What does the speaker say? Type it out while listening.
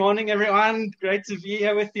Morning, everyone. Great to be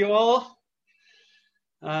here with you all.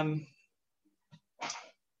 I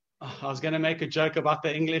was going to make a joke about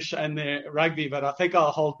the English and the rugby, but I think I'll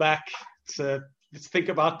hold back to think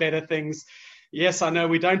about better things. Yes, I know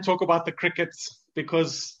we don't talk about the cricket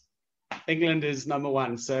because England is number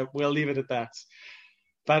one, so we'll leave it at that.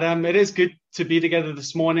 But it is good to be together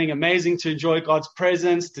this morning. Amazing to enjoy God's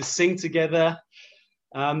presence, to sing together.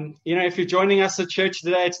 If you're joining us at church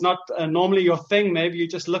today, it's not normally your thing. Maybe you're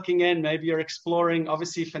just looking in, maybe you're exploring.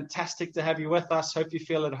 Obviously, fantastic to have you with us. Hope you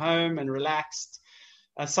feel at home and relaxed.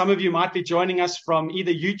 Some of you might be joining us from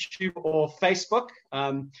either YouTube or Facebook.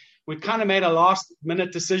 We kind of made a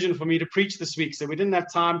last-minute decision for me to preach this week, so we didn't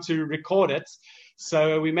have time to record it.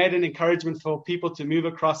 So we made an encouragement for people to move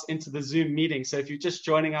across into the Zoom meeting. So if you're just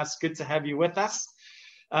joining us, good to have you with us.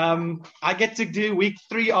 I get to do week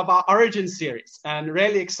 3 of our Origin series and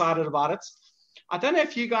really excited about it. I don't know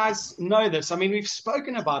if you guys know this. I mean, we've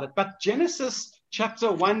spoken about it, but Genesis chapter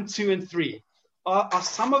 1, 2, and 3 are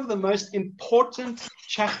some of the most important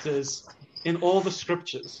chapters in all the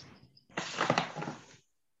scriptures.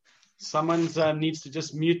 Someone needs to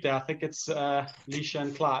just mute there. I think it's Leisha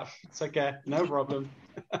and Clive. It's okay. No problem.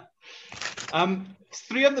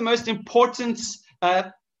 3 of the most important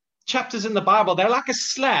chapters in the Bible, they're like a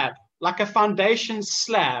slab, like a foundation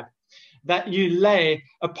slab that you lay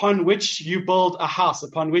upon which you build a house,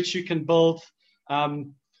 upon which you can build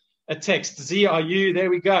a text. Z-R-U,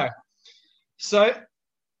 there we go. So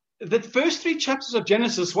the first 3 chapters of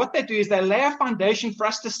Genesis, what they do is they lay a foundation for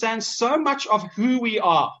us to understand so much of who we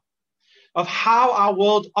are, of how our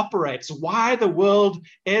world operates, why the world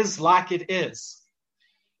is like it is.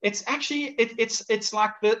 It's actually, it's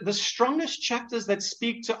like the strongest chapters that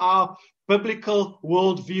speak to our biblical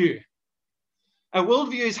worldview. A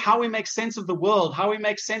worldview is how we make sense of the world, how we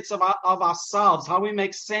make sense of ourselves, how we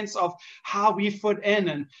make sense of how we fit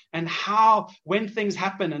in and how, when things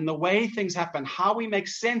happen and the way things happen, how we make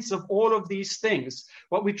sense of all of these things.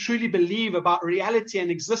 What we truly believe about reality and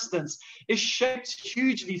existence is shaped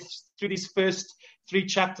hugely through these first 3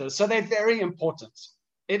 chapters. So they're very important.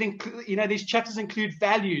 These chapters include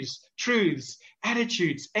values, truths,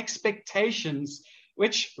 attitudes, expectations,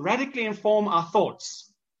 which radically inform our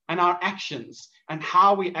thoughts and our actions and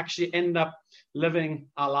how we actually end up living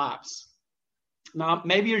our lives. Now,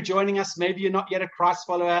 maybe you're joining us, maybe you're not yet a Christ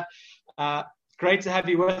follower. Great to have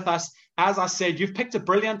you with us. As I said, you've picked a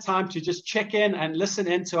brilliant time to just check in and listen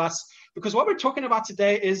in to us, because what we're talking about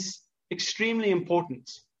today is extremely important.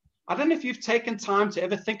 I don't know if you've taken time to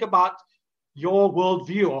ever think about your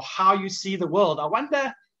worldview or how you see the world. I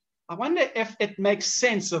wonder if it makes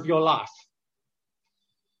sense of your life.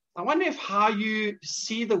 I wonder if how you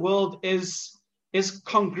see the world is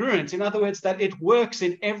congruent. In other words, that it works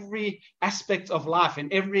in every aspect of life,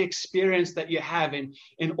 in every experience that you have, in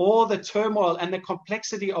all the turmoil and the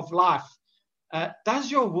complexity of life.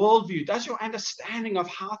 Does your worldview, does your understanding of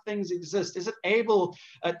how things exist, is it able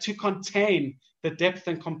to contain the depth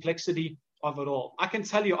and complexity of it all? I can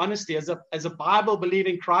tell you honestly, as a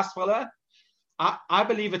Bible-believing Christ follower, I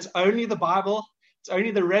believe it's only the Bible. It's only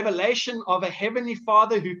the revelation of a heavenly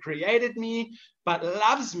Father who created me, but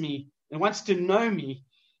loves me and wants to know me.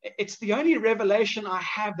 It's the only revelation I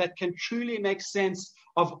have that can truly make sense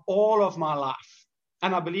of all of my life.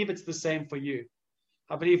 And I believe it's the same for you.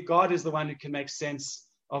 I believe God is the one who can make sense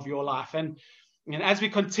of your life. And as we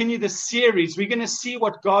continue this series, we're going to see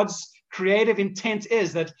what God's creative intent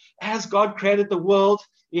is, that as God created the world,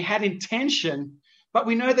 he had intention, but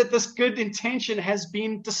we know that this good intention has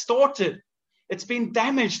been distorted. It's been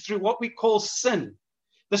damaged through what we call sin,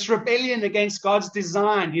 this rebellion against God's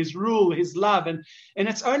design, his rule, his love. And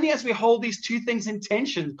it's only as we hold these 2 things in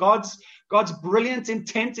tension, God's brilliant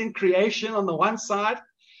intent in creation on the one side,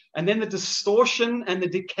 and then the distortion and the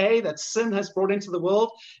decay that sin has brought into the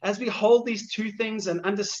world, as we hold these 2 things and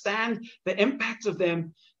understand the impact of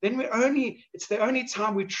them, then it's the only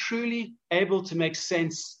time we're truly able to make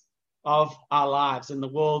sense of our lives and the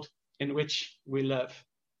world in which we live.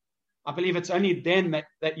 I believe it's only then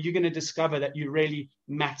that you're going to discover that you really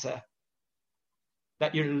matter,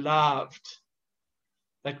 that you're loved,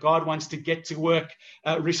 that God wants to get to work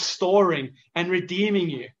restoring and redeeming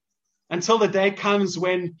you, until the day comes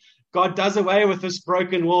when God does away with this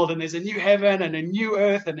broken world and there's a new heaven and a new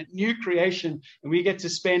earth and a new creation, and we get to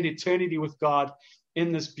spend eternity with God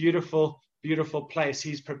in this beautiful, beautiful place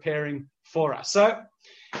he's preparing for us. So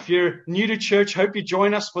if you're new to church, hope you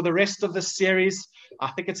join us for the rest of this series. I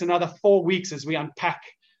think it's another 4 weeks as we unpack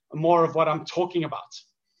more of what I'm talking about.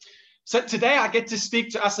 So today I get to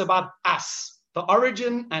speak to us about us, the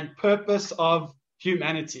origin and purpose of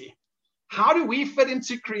humanity. How do we fit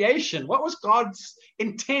into creation? What was God's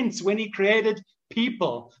intent when he created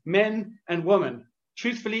people, men and women?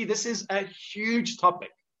 Truthfully, this is a huge topic.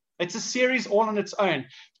 It's a series all on its own.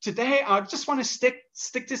 Today, I just want to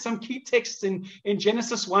stick to some key texts in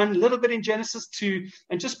Genesis 1, a little bit in Genesis 2,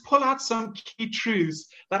 and just pull out some key truths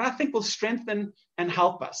that I think will strengthen and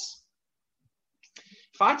help us.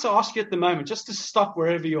 If I had to ask you at the moment, just to stop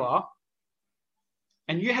wherever you are,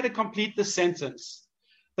 and you had to complete the sentence,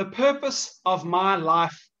 the purpose of my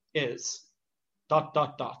life is ...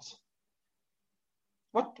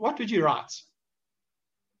 What would you write?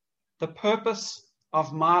 The purpose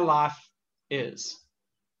of my life is.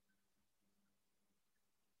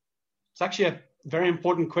 It's actually a very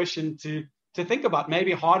important question to think about,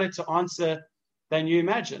 maybe harder to answer than you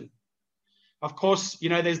imagine. Of course,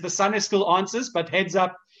 there's the Sunday school answers, but heads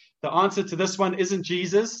up, the answer to this one isn't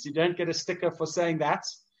Jesus. You don't get a sticker for saying that.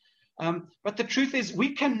 But the truth is,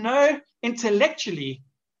 we can know intellectually,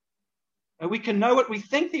 we can know what we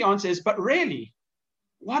think the answer is, but really,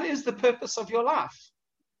 what is the purpose of your life?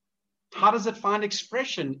 How does it find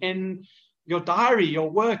expression in your diary, your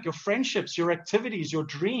work, your friendships, your activities, your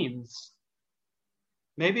dreams?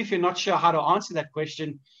 Maybe if you're not sure how to answer that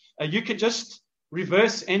question, you could just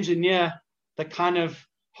reverse engineer the kind of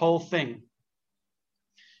whole thing.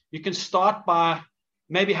 You can start by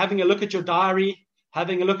maybe having a look at your diary,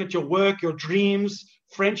 having a look at your work, your dreams,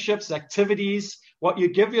 friendships, activities, what you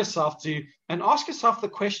give yourself to, and ask yourself the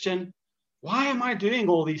question, why am I doing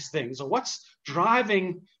all these things? Or what's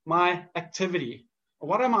driving my activity? Or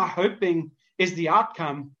what am I hoping is the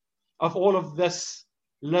outcome of all of this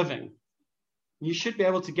living? You should be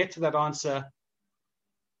able to get to that answer.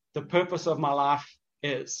 The purpose of my life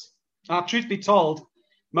is. Now, truth be told,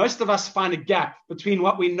 most of us find a gap between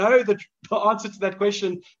what we know the answer to that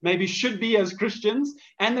question maybe should be as Christians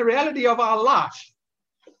and the reality of our life.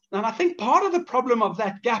 And I think part of the problem of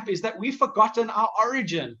that gap is that we've forgotten our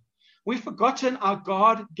origin. We've forgotten our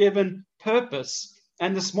God-given purpose.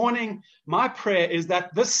 And this morning, my prayer is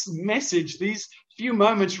that this message, these few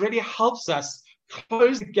moments, really helps us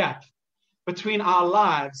close the gap between our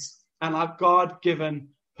lives and our God-given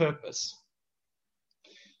purpose.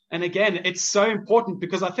 And again, it's so important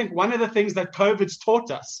because I think one of the things that COVID's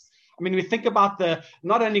taught us, we think about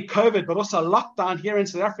not only COVID, but also lockdown here in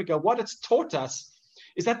South Africa, what it's taught us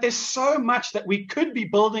is that there's so much that we could be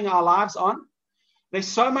building our lives on. There's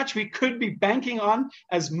so much we could be banking on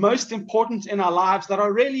as most important in our lives that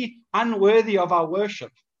are really unworthy of our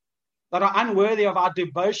worship, that are unworthy of our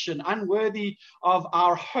devotion, unworthy of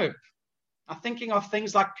our hope. I'm thinking of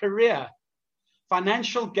things like career,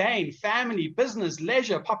 financial gain, family, business,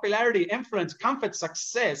 leisure, popularity, influence, comfort,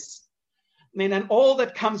 success. And all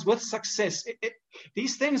that comes with success.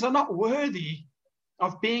 These things are not worthy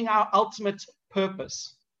of being our ultimate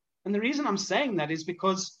purpose. And the reason I'm saying that is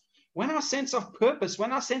because when our sense of purpose,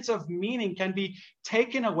 when our sense of meaning can be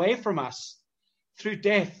taken away from us through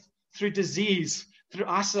death, through disease, through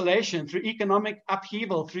isolation, through economic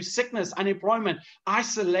upheaval, through sickness, unemployment,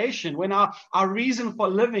 isolation, when our reason for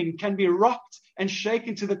living can be rocked and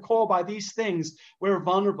shaken to the core by these things, we're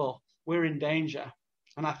vulnerable, we're in danger.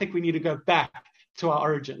 And I think we need to go back to our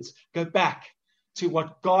origins, go back to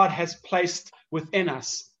what God has placed within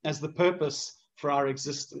us as the purpose for our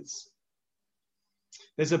existence.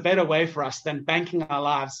 There's a better way for us than banking our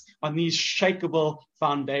lives on these shakable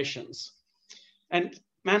foundations. And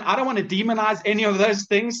man, I don't want to demonize any of those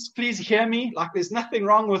things. Please hear me. There's nothing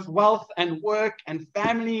wrong with wealth and work and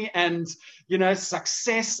family and,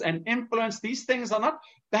 success and influence. These things are not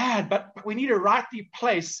bad, but we need to rightly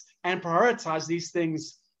place and prioritize these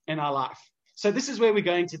things in our life. So this is where we're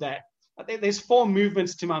going today. There's 4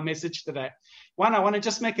 movements to my message today. One, I want to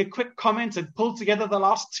just make a quick comment and pull together the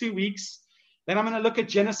last 2 weeks. Then I'm going to look at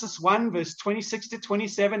Genesis 1, verse 26 to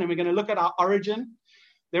 27, and we're going to look at our origin.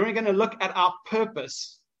 Then we're going to look at our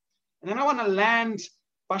purpose. And then I want to land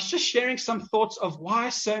by just sharing some thoughts of why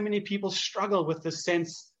so many people struggle with this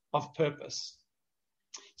sense of purpose.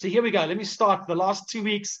 So here we go. Let me start. The last 2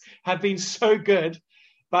 weeks have been so good,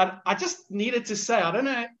 but I just needed to say, I don't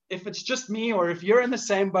know if it's just me or if you're in the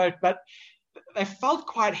same boat, but they felt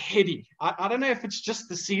quite heady. I don't know if it's just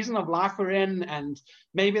the season of life we're in and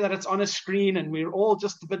maybe that it's on a screen and we're all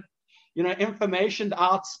just a bit, informationed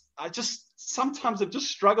out. Sometimes I've just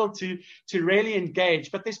struggled to really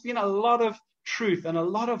engage, but there's been a lot of truth and a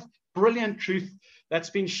lot of brilliant truth that's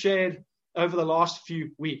been shared over the last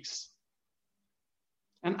few weeks.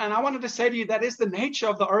 And I wanted to say to you, that is the nature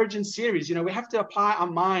of the Origin series. We have to apply our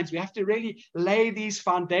minds. We have to really lay these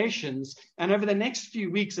foundations. And over the next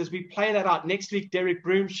few weeks, as we play that out, next week, Derek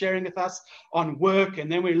Broom sharing with us on work.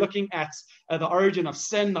 And then we're looking at the origin of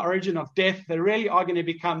sin, the origin of death. They really are going to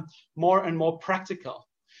become more and more practical.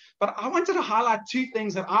 But I wanted to highlight two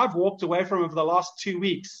things that I've walked away from over the last 2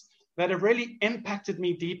 weeks that have really impacted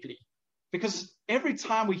me deeply. Because every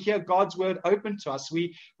time we hear God's word open to us,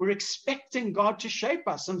 we're expecting God to shape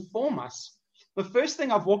us and form us. The first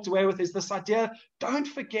thing I've walked away with is this idea: don't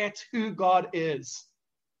forget who God is.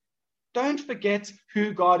 Don't forget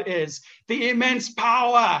who God is. The immense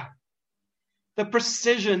power, the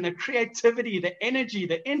precision, the creativity, the energy,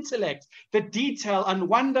 the intellect, the detail and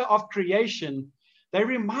wonder of creation. They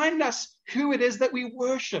remind us who it is that we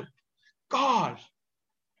worship: God.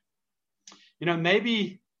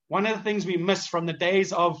 Maybe one of the things we miss from the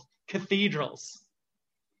days of cathedrals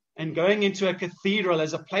and going into a cathedral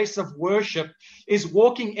as a place of worship is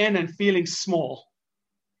walking in and feeling small.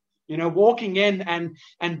 Walking in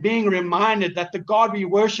and being reminded that the God we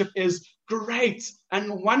worship is great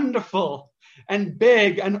and wonderful and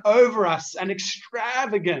big and over us and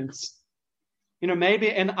extravagant. Maybe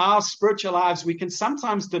in our spiritual lives, we can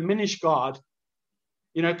sometimes diminish God,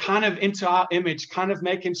 kind of into our image, kind of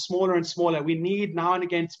make him smaller and smaller. We need now and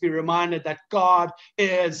again to be reminded that God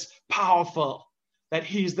is powerful, that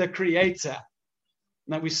he's the creator,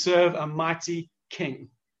 and that we serve a mighty king.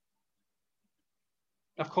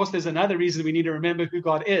 Of course, there's another reason we need to remember who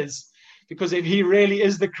God is, because if he really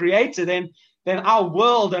is the creator, then our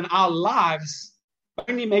world and our lives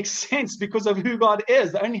only make sense because of who God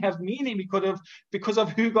is. They only have meaning because of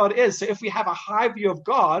who God is. So if we have a high view of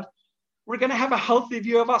God, we're going to have a healthy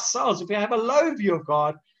view of ourselves. If we have a low view of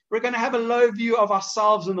God, we're going to have a low view of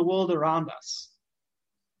ourselves and the world around us.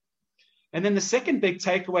 And then the second big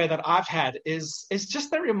takeaway that I've had is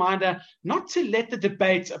just a reminder not to let the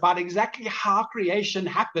debate about exactly how creation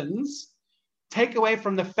happens take away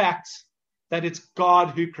from the fact that it's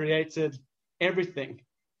God who created everything,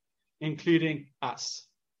 including us.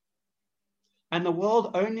 And the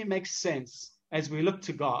world only makes sense as we look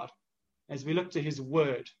to God, as we look to his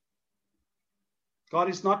word. God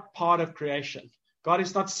is not part of creation. God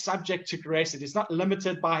is not subject to creation. It's not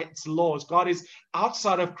limited by its laws. God is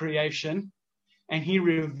outside of creation, and he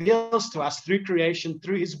reveals to us through creation,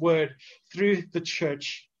 through his word, through the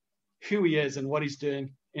church, who he is and what he's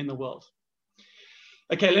doing in the world.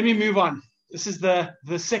 Okay, let me move on. This is the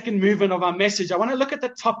second movement of our message. I want to look at the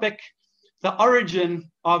topic, the origin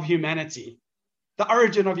of humanity. The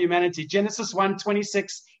origin of humanity. Genesis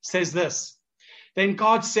 1:26 says this: Then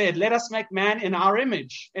God said, let us make man in our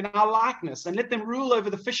image, in our likeness, and let them rule over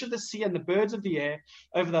the fish of the sea and the birds of the air,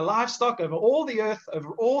 over the livestock, over all the earth,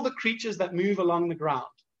 over all the creatures that move along the ground.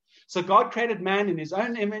 So God created man in his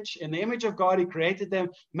own image. In the image of God, he created them.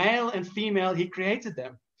 Male and female, he created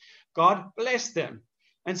them. God blessed them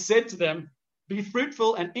and said to them, be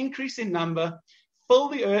fruitful and increase in number, fill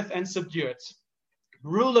the earth and subdue it.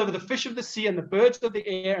 Rule over the fish of the sea and the birds of the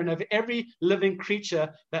air and over every living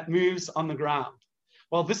creature that moves on the ground.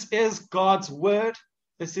 Well, this is God's word.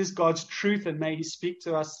 This is God's truth, and may he speak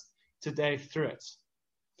to us today through it.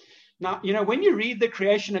 Now, when you read the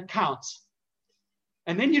creation account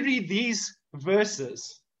and then you read these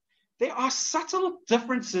verses, there are subtle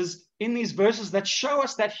differences in these verses that show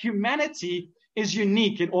us that humanity is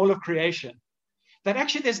unique in all of creation. That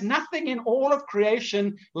actually there's nothing in all of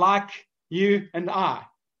creation like you and I.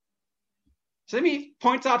 So let me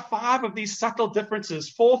point out 5 of these subtle differences,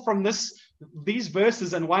 4 from these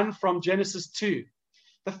verses and 1 from Genesis 2.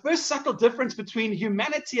 The first subtle difference between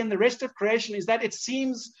humanity and the rest of creation is that it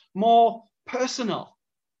seems more personal.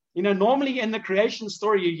 Normally in the creation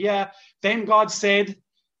story, you hear, then God said,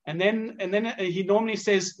 and then he normally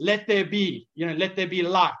says, let there be, let there be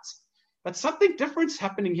light. But something different is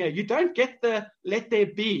happening here. You don't get the let there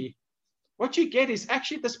be. What you get is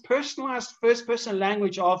actually this personalized first-person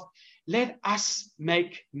language of let us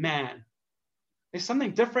make man. There's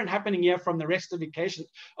something different happening here from the rest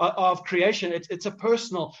of creation. It's a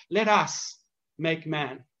personal, let us make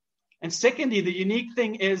man. And secondly, the unique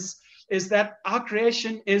thing is that our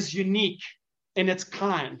creation is unique in its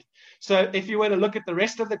kind. So if you were to look at the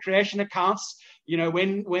rest of the creation accounts,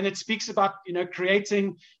 when it speaks about,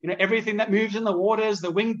 creating, everything that moves in the waters,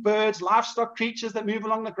 the winged birds, livestock creatures that move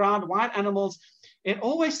along the ground, wild animals, it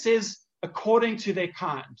always says according to their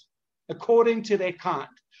kind,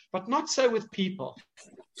 but not so with people.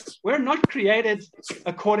 We're not created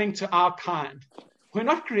according to our kind. We're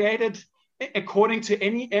not created according to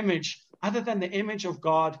any image other than the image of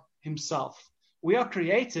God himself. We are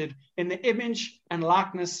created in the image and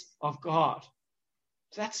likeness of God.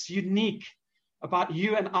 That's unique about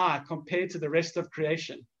you and I compared to the rest of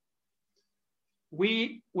creation.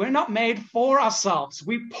 We're not made for ourselves.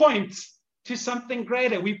 We point to something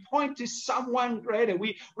greater. We point to someone greater.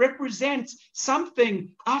 We represent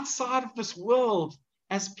something outside of this world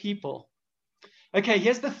as people. Okay,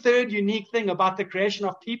 here's the third unique thing about the creation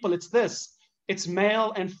of people. It's this. It's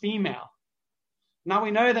male and female. Now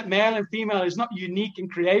we know that male and female is not unique in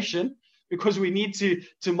creation because we need to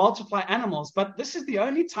multiply animals, but this is the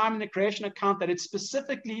only time in the creation account that it's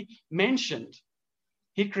specifically mentioned.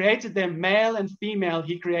 He created them, male and female,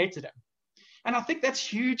 he created them. And I think that's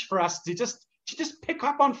huge for us to just pick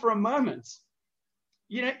up on for a moment.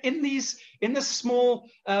 You know, in this small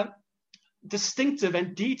distinctive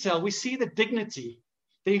and detail, we see the dignity,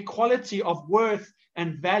 the equality of worth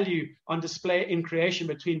and value on display in creation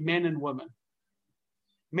between men and women.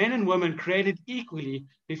 Men and women created equally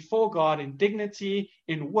before God in dignity,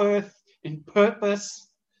 in worth, in purpose.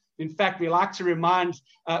 In fact, we like to remind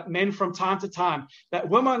men from time to time that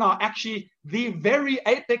women are actually the very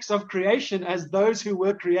apex of creation as those who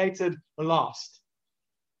were created last.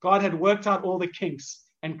 God had worked out all the kinks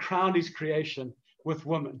and crowned his creation with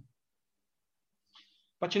women.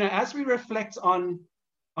 But, you know, as we reflect on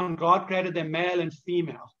God created them male and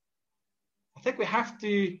female, I think we have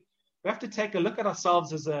to take a look at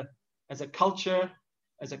ourselves as a culture,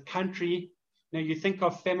 as a country. You know, you think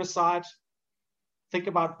of femicide, think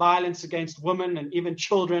about violence against women and even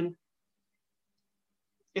children.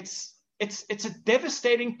 It's a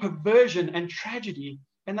devastating perversion and tragedy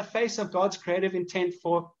in the face of God's creative intent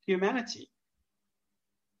for humanity.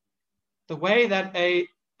 The way that a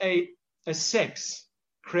sex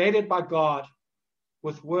created by God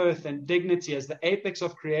with worth and dignity as the apex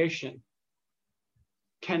of creation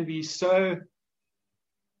can be so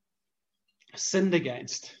sinned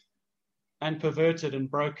against and perverted and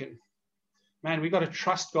broken. Man, we've got to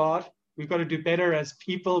trust God. We've got to do better as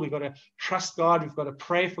people. We've got to trust God. We've got to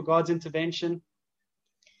pray for God's intervention.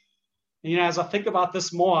 And, you know, as I think about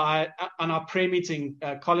this more, on our prayer meeting,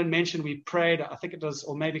 Colin mentioned we prayed, I think it was,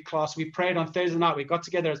 or maybe class, we prayed on Thursday night. We got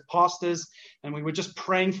together as pastors and we were just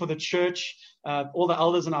praying for the church, all the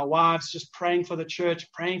elders and our wives, just praying for the church.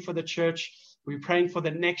 We were praying for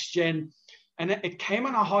the next gen. And it came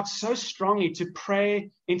on our hearts so strongly to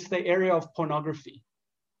pray into the area of pornography.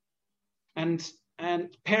 And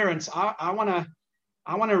parents, I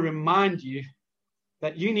want to remind you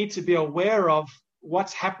that you need to be aware of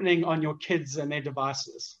what's happening on your kids and their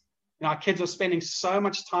devices. You know, our kids are spending so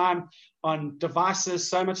much time on devices,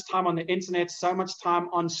 so much time on the internet, so much time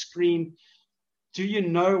on screen. Do you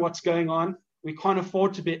know what's going on? We can't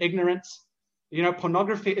afford to be ignorant. You know,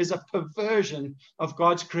 pornography is a perversion of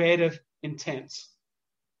God's creative intent.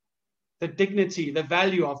 The dignity, the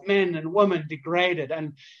value of men and women degraded.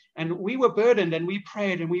 And we were burdened and we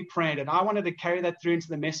prayed. And I wanted to carry that through into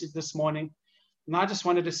the message this morning. And I just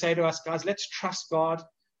wanted to say to us, guys, let's trust God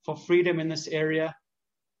for freedom in this area.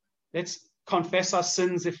 Let's confess our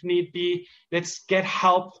sins if need be. Let's get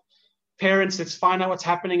help. Parents, let's find out what's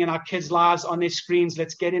happening in our kids' lives on their screens.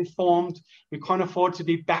 Let's get informed. We can't afford to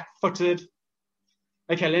be back-footed.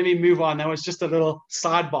 Okay, let me move on. That was just a little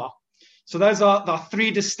sidebar. So those are the three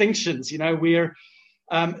distinctions. You know,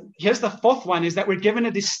 here's the fourth one, is that we're given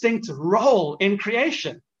a distinct role in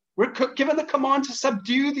creation. We're given the command to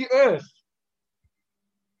subdue the earth.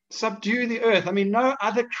 Subdue the earth. I mean, no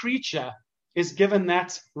other creature is given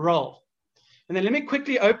that role. And then let me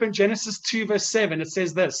quickly open Genesis 2, verse 7. It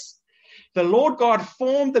says this: the Lord God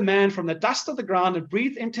formed the man from the dust of the ground and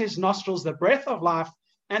breathed into his nostrils the breath of life,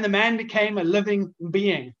 and the man became a living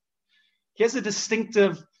being. Here's a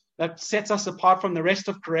distinctive that sets us apart from the rest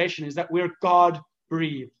of creation, is that we're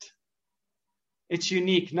God-breathed. It's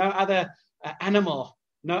unique. No other animal,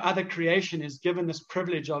 no other creation is given this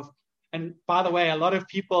privilege of. And by the way, a lot of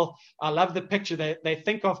people, I love the picture. They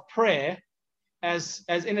think of prayer as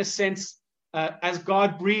in a sense, as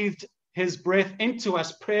God breathed his breath into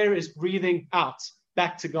us, prayer is breathing out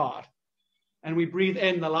back to God. And we breathe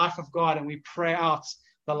in the life of God and we pray out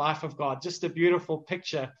the life of God. Just a beautiful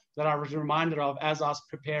picture that I was reminded of as I was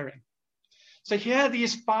preparing. So here are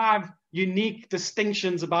these 5 unique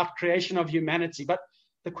distinctions about creation of humanity. But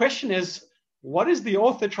the question is, what is the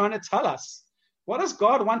author trying to tell us? What does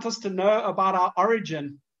God want us to know about our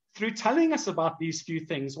origin through telling us about these few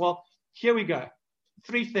things? Well, here we go.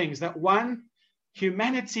 3 things. That 1,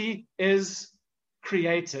 humanity is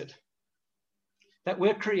created. That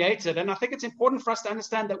we're created. And I think it's important for us to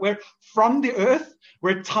understand that we're from the earth.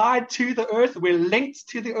 We're tied to the earth. We're linked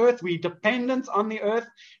to the earth. We're dependent on the earth.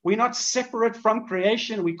 We're not separate from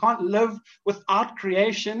creation. We can't live without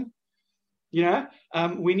creation.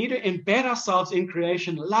 We need to embed ourselves in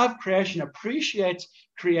creation, love creation, appreciate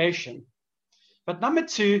creation. But number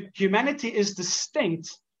two, humanity is distinct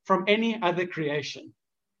from any other creation.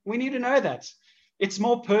 We need to know that. It's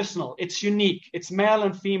more personal. It's unique. It's male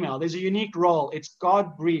and female. There's a unique role. It's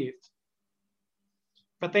God-breathed.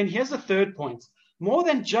 But then here's the third point. More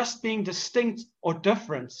than just being distinct or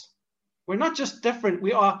different, we're not just different.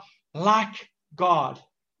 We are like God.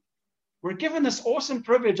 We're given this awesome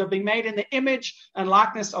privilege of being made in the image and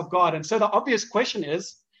likeness of God. And so the obvious question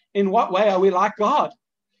is, in what way are we like God?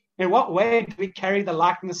 In what way do we carry the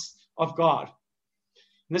likeness of God?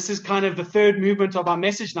 And this is kind of the third movement of our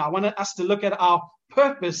message now. I want us to look at our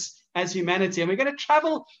purpose as humanity. And we're going to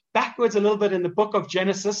travel backwards a little bit in the book of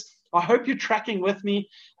Genesis. I hope you're tracking with me.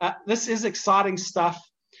 This is exciting stuff.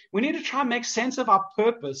 We need to try and make sense of our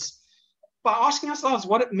purpose by asking ourselves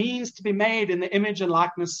what it means to be made in the image and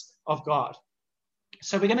likeness of God.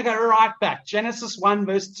 So we're going to go right back. Genesis 1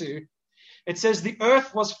 verse 2. It says, the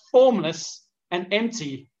earth was formless and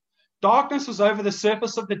empty. Darkness was over the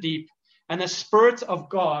surface of the deep, and the Spirit of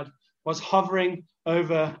God was hovering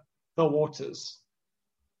over the waters.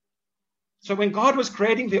 So when God was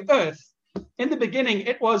creating the earth, in the beginning,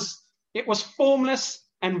 it was formless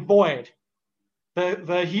and void.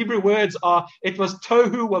 The Hebrew words are, it was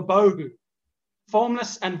tohu wabohu,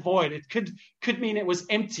 formless and void. It could mean it was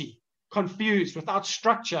empty, confused, without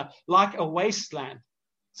structure, like a wasteland.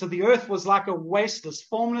 So the earth was like a wasteland,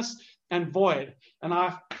 formless and void. And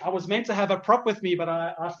I was meant to have a prop with me, but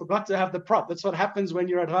I forgot to have the prop. That's what happens when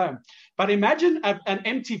you're at home. But imagine an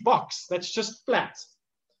empty box that's just flat.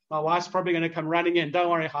 My wife's probably going to come running in. Don't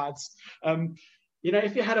worry, Hides.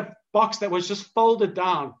 If you had a box that was just folded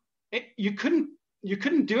down, you couldn't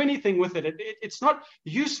do anything with it. It's not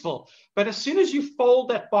useful. But as soon as you fold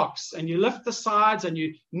that box and you lift the sides and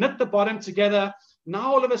you knit the bottom together,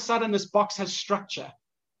 now all of a sudden this box has structure.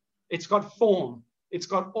 It's got form. It's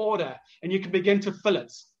got order. And you can begin to fill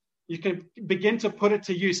it. You can begin to put it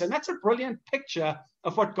to use. And that's a brilliant picture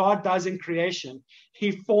of what God does in creation.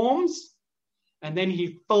 He forms and then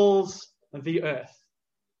he fills the earth.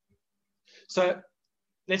 So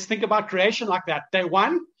let's think about creation like that. Day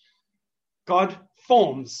one, God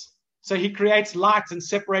forms. So he creates light and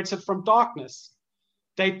separates it from darkness.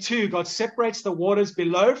 Day two, God separates the waters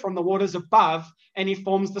below from the waters above, and he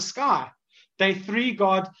forms the sky. Day three,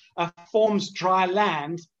 God forms dry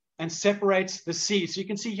land and separates the sea. So you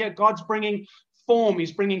can see here, God's bringing form.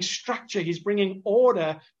 He's bringing structure. He's bringing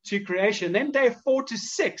order to creation. Then day 4 to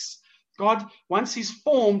 6, God, once he's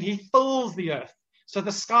formed, he fills the earth. So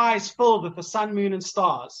the sky is filled with the sun, moon, and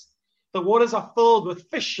stars. The waters are filled with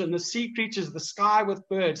fish and the sea creatures, the sky with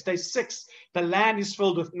birds. Day 6, the land is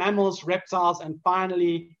filled with mammals, reptiles, and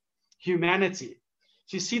finally, humanity.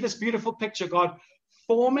 So you see this beautiful picture, God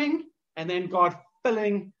forming and then God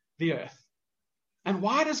filling the earth. And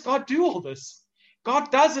why does God do all this?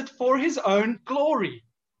 God does it for his own glory.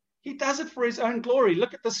 He does it for his own glory.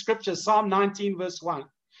 Look at the scripture, Psalm 19, verse 1.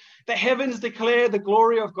 The heavens declare the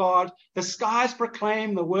glory of God. The skies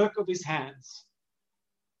proclaim the work of his hands.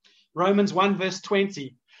 Romans 1 verse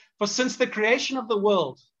 20. For since the creation of the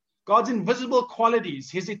world, God's invisible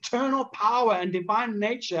qualities, his eternal power and divine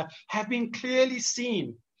nature have been clearly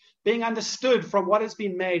seen, being understood from what has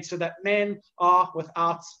been made, so that men are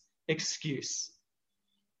without excuse.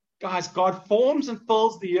 Guys, God forms and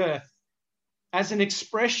fills the earth as an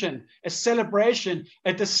expression, a celebration,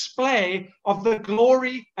 a display of the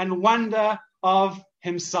glory and wonder of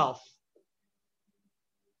himself.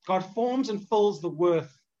 God forms and fills the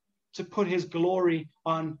earth to put his glory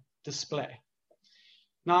on display.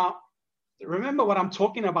 Now, remember what I'm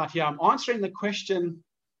talking about here. I'm answering the question,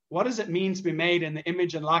 what does it mean to be made in the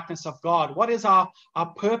image and likeness of God? What is our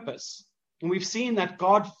purpose? And we've seen that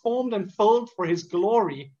God formed and filled for his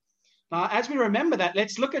glory. Now, as we remember that,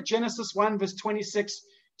 let's look at Genesis 1, verse 26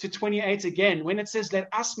 to 28 again, when it says, let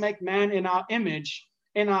us make man in our image,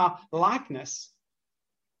 in our likeness.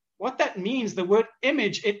 What that means, the word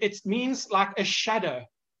image, it means like a shadow.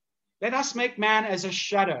 Let us make man as a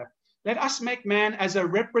shadow. Let us make man as a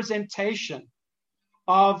representation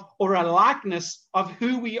of, or a likeness of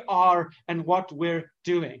who we are and what we're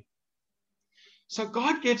doing. So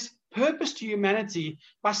God gives purpose to humanity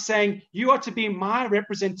by saying, you are to be my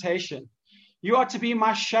representation. You are to be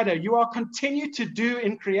my shadow. You are continue to do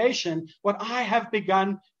in creation what I have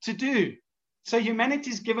begun to do. So humanity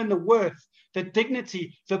is given the worth, the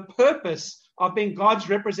dignity, the purpose of being God's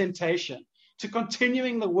representation, to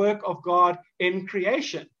continuing the work of God in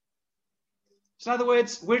creation. So in other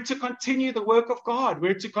words, we're to continue the work of God.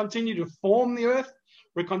 We're to continue to form the earth.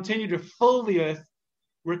 We're continue to fill the earth.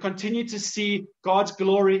 we continue to see God's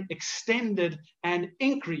glory extended and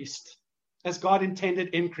increased as God intended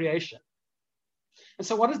in creation. And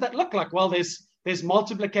so what does that look like? Well, there's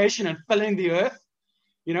multiplication and filling the earth.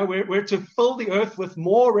 You know, we're to fill the earth with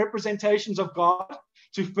more representations of God,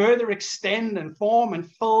 to further extend and form and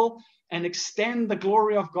fill and extend the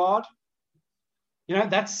glory of God. You know,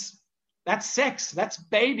 that's sex, that's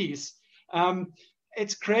babies.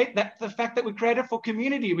 It's the fact that we created for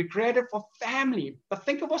community, we created for family. But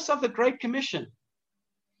think of also the Great Commission.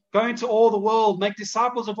 Go into all the world, make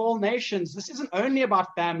disciples of all nations. This isn't only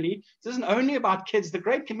about family. This isn't only about kids. The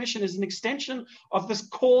Great Commission is an extension of this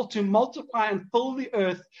call to multiply and fill the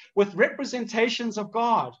earth with representations of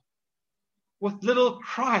God, with little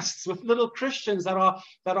Christs, with little Christians that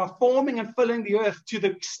are forming and filling the earth to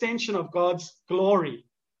the extension of God's glory.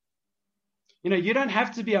 You know, you don't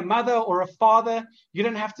have to be a mother or a father. You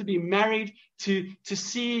don't have to be married to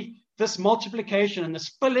see this multiplication and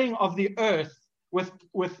this filling of the earth with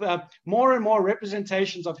more and more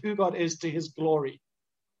representations of who God is to his glory.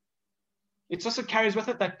 It also carries with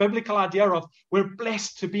it that biblical idea of we're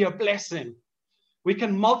blessed to be a blessing. We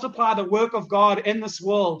can multiply the work of God in this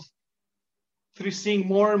world through seeing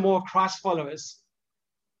more and more Christ followers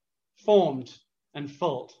formed and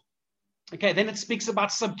filled. Okay, then it speaks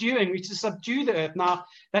about subduing. We to subdue the earth. Now,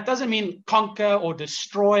 that doesn't mean conquer or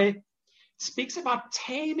destroy. It speaks about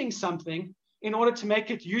taming something in order to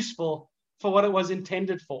make it useful for what it was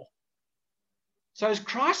intended for. So as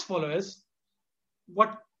Christ followers,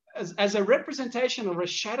 as a representation or a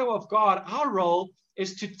shadow of God, our role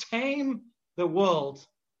is to tame the world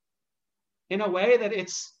in a way that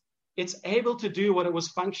it's able to do what it was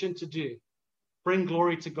functioned to do, bring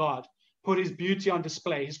glory to God, put his beauty on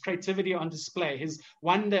display, his creativity on display, his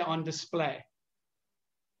wonder on display.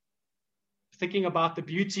 Thinking about the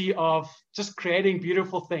beauty of just creating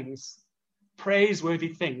beautiful things, praiseworthy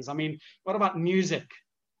things. I mean, what about music,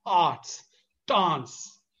 art,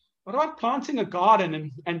 dance? What about planting a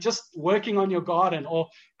garden and just working on your garden, or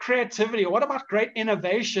creativity? Or what about great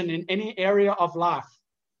innovation in any area of life?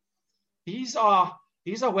 These are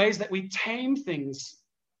ways that we tame things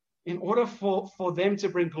in order for them to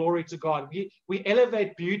bring glory to God. We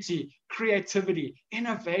elevate beauty, creativity,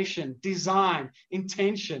 innovation, design,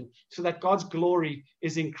 intention, so that God's glory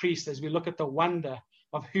is increased as we look at the wonder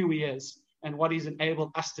of who he is and what he's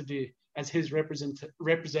enabled us to do as his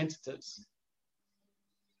representatives.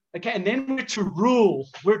 Okay, and then we're to rule.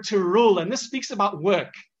 We're to rule, and this speaks about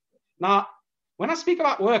work. Now, when I speak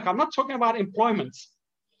about work, I'm not talking about employment.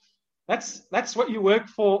 That's what you work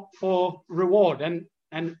for reward,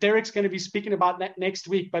 and Derek's going to be speaking about that next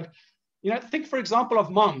week. But, you know, think, for example, of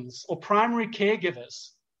moms or primary caregivers.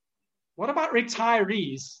 What about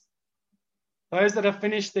retirees? Those that have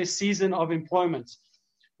finished their season of employment.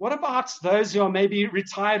 What about those who are maybe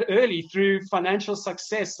retired early through financial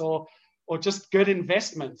success or just good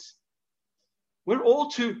investment? We're all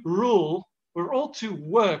to rule. We're all to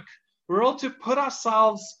work. We're all to put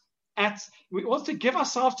ourselves we ought to give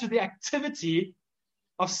ourselves to the activity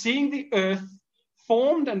of seeing the earth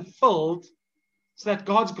formed and filled so that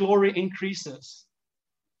God's glory increases,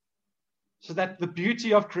 so that the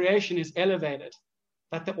beauty of creation is elevated,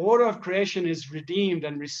 that the order of creation is redeemed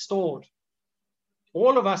and restored.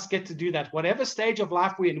 All of us get to do that. Whatever stage of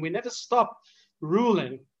life we're in, we never stop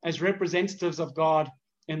ruling as representatives of God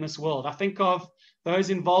in this world. I think of those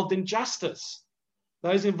involved in justice,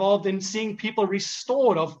 those involved in seeing people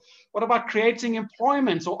restored. What about creating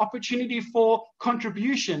employment or opportunity for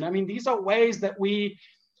contribution? I mean, these are ways that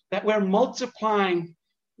we're multiplying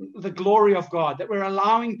the glory of God, that we're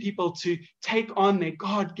allowing people to take on their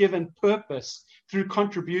God-given purpose through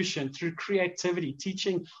contribution, through creativity,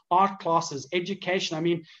 teaching art classes, education. I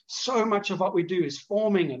mean, so much of what we do is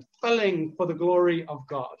forming and filling for the glory of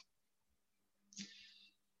God.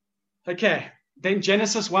 Okay, then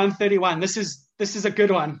Genesis 1:31. This is a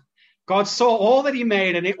good one. God saw all that he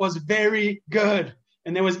made, and it was very good.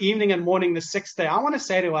 And there was evening and morning the sixth day. I want to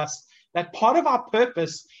say to us that part of our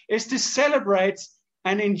purpose is to celebrate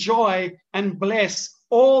and enjoy and bless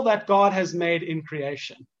all that God has made in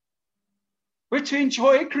creation. We're to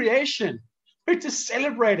enjoy creation. We're to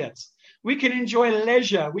celebrate it. We can enjoy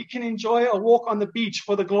leisure. We can enjoy a walk on the beach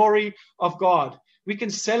for the glory of God. We can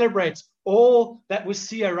celebrate all that we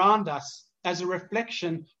see around us as a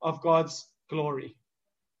reflection of God's glory.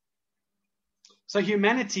 So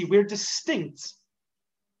humanity, we're distinct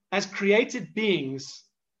as created beings,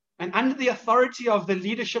 and under the authority of the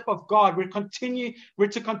leadership of God, we're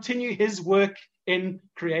to continue his work in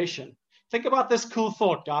creation. Think about this cool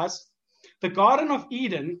thought, guys. The Garden of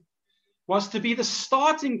Eden was to be the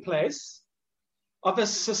starting place of a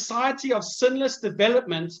society of sinless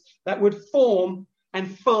development that would form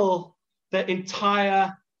and fill the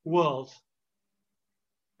entire world.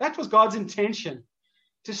 That was God's intention,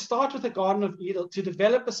 to start with the Garden of Eden, to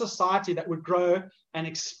develop a society that would grow and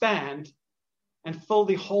expand and fill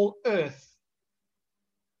the whole earth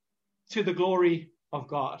to the glory of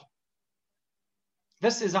God.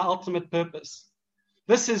 This is our ultimate purpose.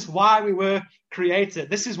 This is why we were created.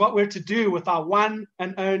 This is what we're to do with our one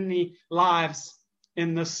and only lives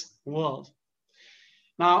in this world.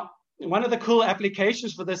 Now, one of the cool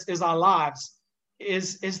applications for this is our lives,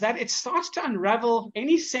 is that it starts to unravel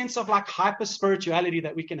any sense of like hyper spirituality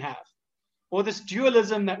that we can have, or this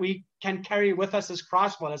dualism that we can carry with us as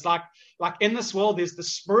Christ followers. Like in this world, there's the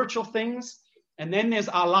spiritual things, and then there's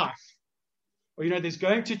our life. Or, there's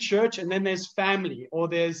going to church, and then there's family, or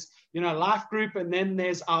there's, life group, and then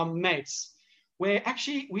there's our mates, where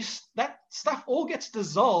actually that stuff all gets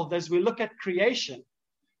dissolved as we look at creation.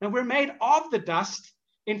 And we're made of the dust,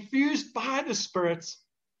 infused by the Spirit,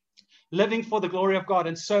 living for the glory of God.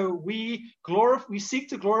 And so we seek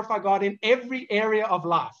to glorify God in every area of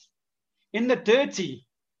life, in the dirty,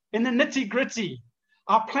 in the nitty-gritty.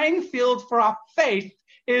 Our playing field for our faith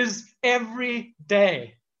is every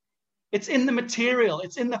day. It's in the material,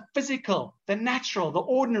 it's in the physical, the natural, the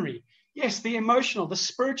ordinary. Yes, the emotional, the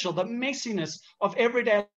spiritual, the messiness of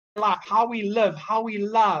everyday life, how we live, how we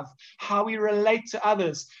love, how we relate to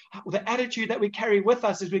others, the attitude that we carry with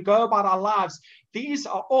us as we go about our lives. These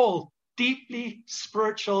are all deeply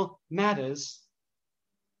spiritual matters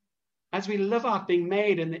as we live out being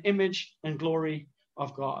made in the image and glory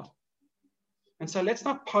of God. And so let's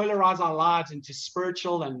not polarize our lives into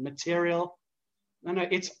spiritual and material. No,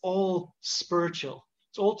 it's all spiritual.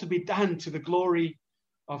 It's all to be done to the glory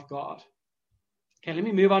of God. Okay, let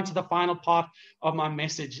me move on to the final part of my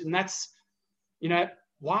message. And that's,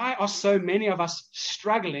 why are so many of us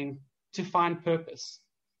struggling to find purpose?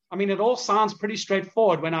 I mean, it all sounds pretty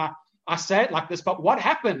straightforward when I say it like this, but what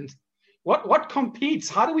happened? What competes?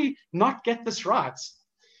 How do we not get this right?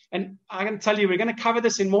 And I can tell you, we're going to cover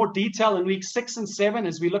this in more detail in weeks 6 and 7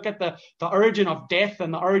 as we look at the origin of death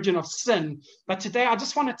and the origin of sin. But today, I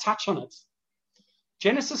just want to touch on it.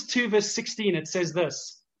 Genesis 2, verse 16, it says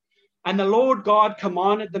this: "And the Lord God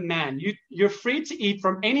commanded the man, you're free to eat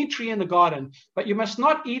from any tree in the garden, but you must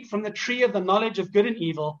not eat from the tree of the knowledge of good and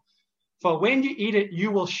evil, for when you eat it,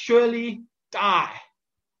 you will surely die."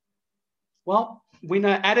 Well, we know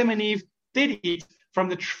Adam and Eve did eat from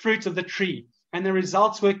the fruit of the tree, and the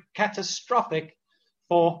results were catastrophic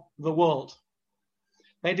for the world.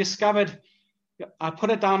 They discovered, I put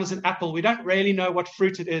it down as an apple. We don't really know what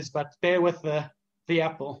fruit it is, but bear with the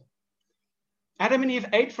apple. Adam and Eve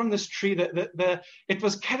ate from this tree. It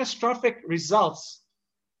was catastrophic results.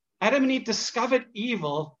 Adam and Eve discovered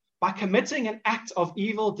evil by committing an act of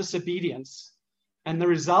evil disobedience. And the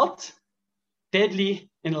result? Deadly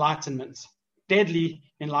enlightenment. Deadly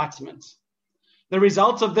enlightenment. The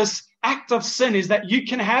result of this act of sin is that you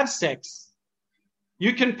can have sex.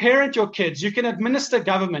 You can parent your kids. You can administer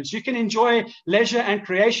governments. You can enjoy leisure and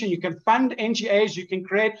creation. You can fund NGOs. You can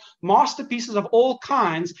create masterpieces of all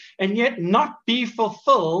kinds and yet not be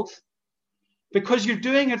fulfilled because you're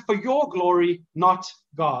doing it for your glory, not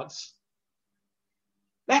God's.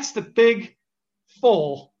 That's the big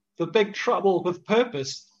fall, the big trouble with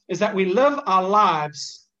purpose, is that we live our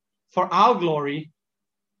lives for our glory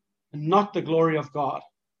and not the glory of God.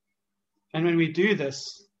 And when we do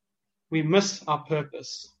this, we miss our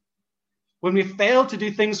purpose. When we fail to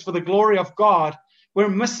do things for the glory of God, we're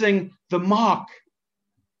missing the mark,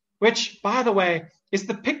 which, by the way, is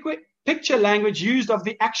the picture language used of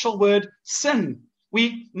the actual word sin.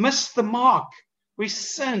 We miss the mark. We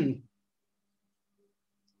sin.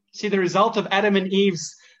 See, the result of Adam and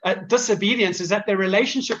Eve's disobedience is that their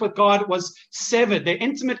relationship with God was severed. Their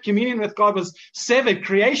intimate communion with God was severed.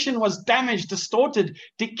 Creation was damaged, distorted.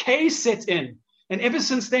 Decay set in. And ever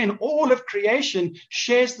since then, all of creation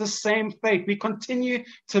shares the same fate. We continue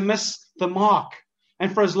to miss the mark.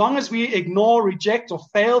 And for as long as we ignore, reject, or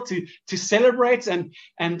fail to celebrate and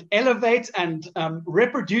elevate and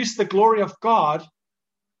reproduce the glory of God,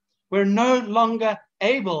 we're no longer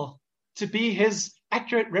able to be his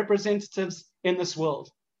accurate representatives in this world.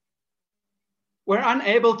 We're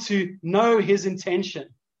unable to know his intention,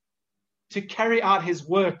 to carry out his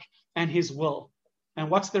work and his will. And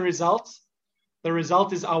what's the result? The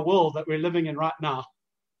result is our world that we're living in right now.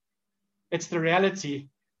 It's the reality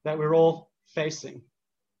that we're all facing.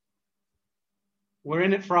 We're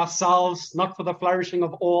in it for ourselves, not for the flourishing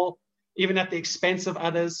of all, even at the expense of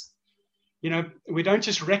others. We don't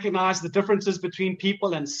just recognize the differences between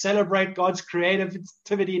people and celebrate God's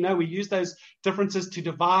creativity. No, we use those differences to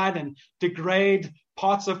divide and degrade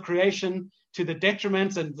parts of creation to the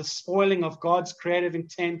detriment and the spoiling of God's creative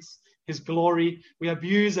intent, his glory. We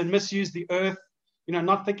abuse and misuse the earth,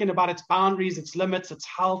 not thinking about its boundaries, its limits, its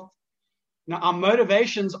health. Our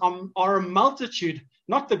motivations are a multitude,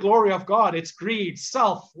 not the glory of God. It's greed,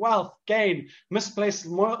 self, wealth, gain, misplaced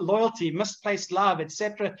loyalty, misplaced love,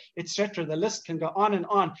 etc., etc. The list can go on and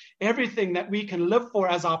on. Everything that we can live for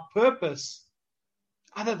as our purpose,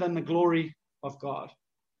 other than the glory of God.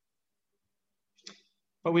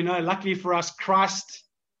 But we know, luckily for us, Christ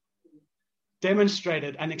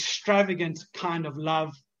demonstrated an extravagant kind of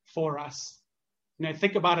love for us.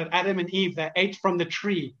 Think about it. Adam and Eve, they ate from the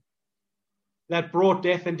tree that brought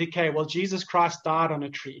death and decay. Well, Jesus Christ died on a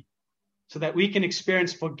tree so that we can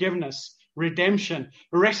experience forgiveness, redemption,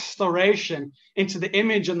 restoration into the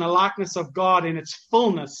image and the likeness of God in its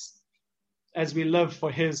fullness as we live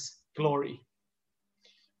for his glory.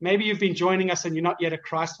 Maybe you've been joining us and you're not yet a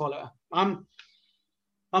Christ follower. I'm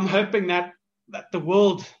hoping that the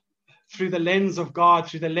world, through the lens of God,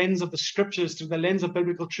 through the lens of the scriptures, through the lens of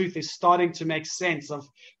biblical truth, is starting to make sense of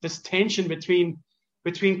this tension between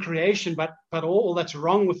creation, but all that's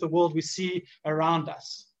wrong with the world we see around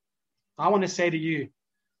us. I want to say to you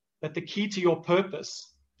that the key to your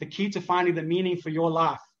purpose, the key to finding the meaning for your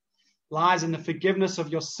life, lies in the forgiveness of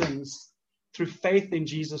your sins through faith in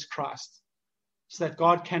Jesus Christ, so that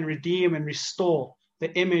God can redeem and restore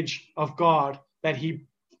the image of God that he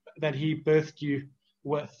birthed you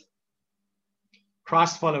with.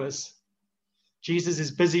 Christ followers, Jesus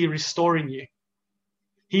is busy restoring you.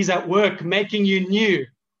 He's at work making you new.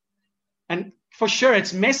 And for sure,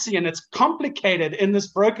 it's messy and it's complicated in this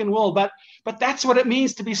broken world, but that's what it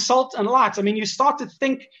means to be salt and light. I mean, you start to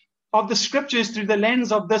think of the scriptures through the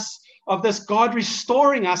lens of this God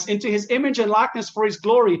restoring us into his image and likeness for his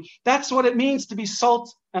glory. That's what it means to be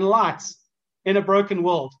salt and light in a broken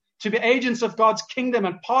world, to be agents of God's kingdom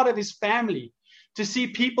and part of his family, to see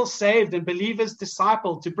people saved and believers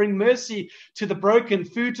discipled, to bring mercy to the broken,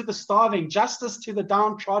 food to the starving, justice to the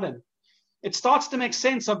downtrodden. It starts to make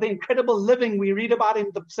sense of the incredible living we read about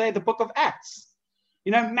in, the book of Acts.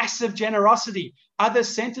 Massive generosity,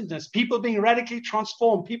 other-centeredness, people being radically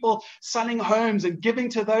transformed, people selling homes and giving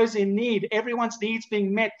to those in need, everyone's needs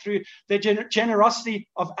being met through the generosity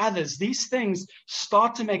of others. These things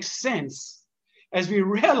start to make sense as we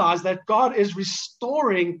realize that God is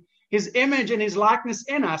restoring his image and his likeness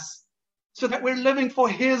in us so that we're living for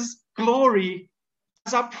his glory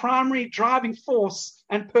as our primary driving force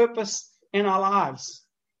and purpose in our lives.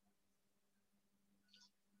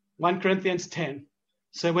 1 Corinthians 10.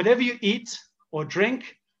 So whatever you eat or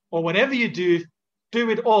drink or whatever you do, do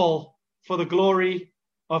it all for the glory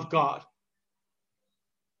of God.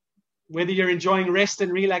 Whether you're enjoying rest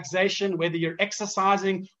and relaxation, whether you're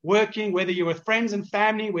exercising, working, whether you're with friends and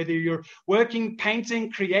family, whether you're working,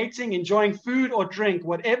 painting, creating, enjoying food or drink,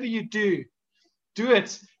 whatever you do, do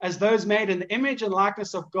it as those made in the image and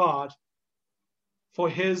likeness of God for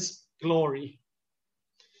his glory.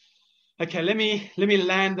 Okay, let me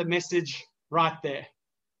land the message right there.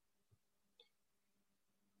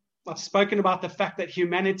 I've spoken about the fact that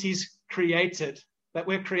humanity's created, that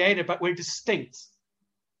we're created, but we're distinct.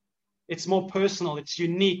 It's more personal, it's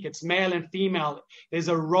unique, it's male and female. There's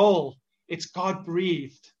a role, it's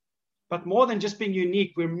God-breathed. But more than just being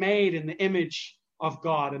unique, we're made in the image of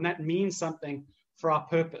God, and that means something for our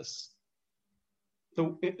purpose.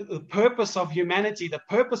 The purpose of humanity, the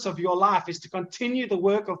purpose of your life is to continue the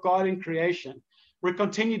work of God in creation. We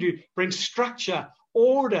continue to bring structure,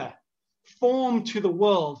 order, form to the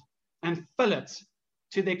world and fill it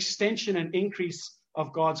to the extension and increase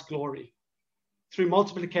of God's glory. Through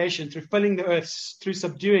multiplication, through filling the earth, through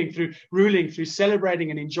subduing, through ruling, through celebrating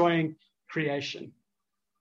and enjoying creation.